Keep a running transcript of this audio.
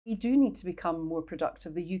We do need to become more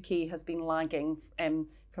productive. The UK has been lagging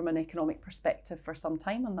from an economic perspective for some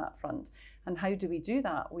time on that front. And how do we do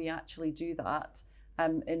that? We actually do that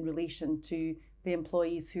in relation to the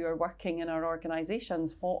employees who are working in our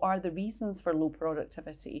organisations. What are the reasons for low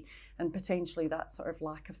productivity? And potentially that sort of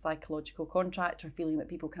lack of psychological contract or feeling that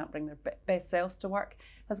people can't bring their best selves to work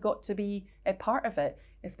has got to be a part of it.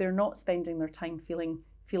 If they're not spending their time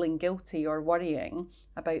feeling guilty or worrying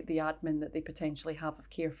about the admin that they potentially have of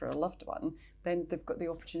care for a loved one, then they've got the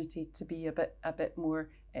opportunity to be a bit more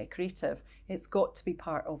creative. It's got to be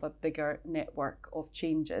part of a bigger network of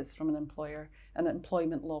changes from an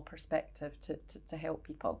employment law perspective to help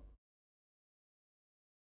people.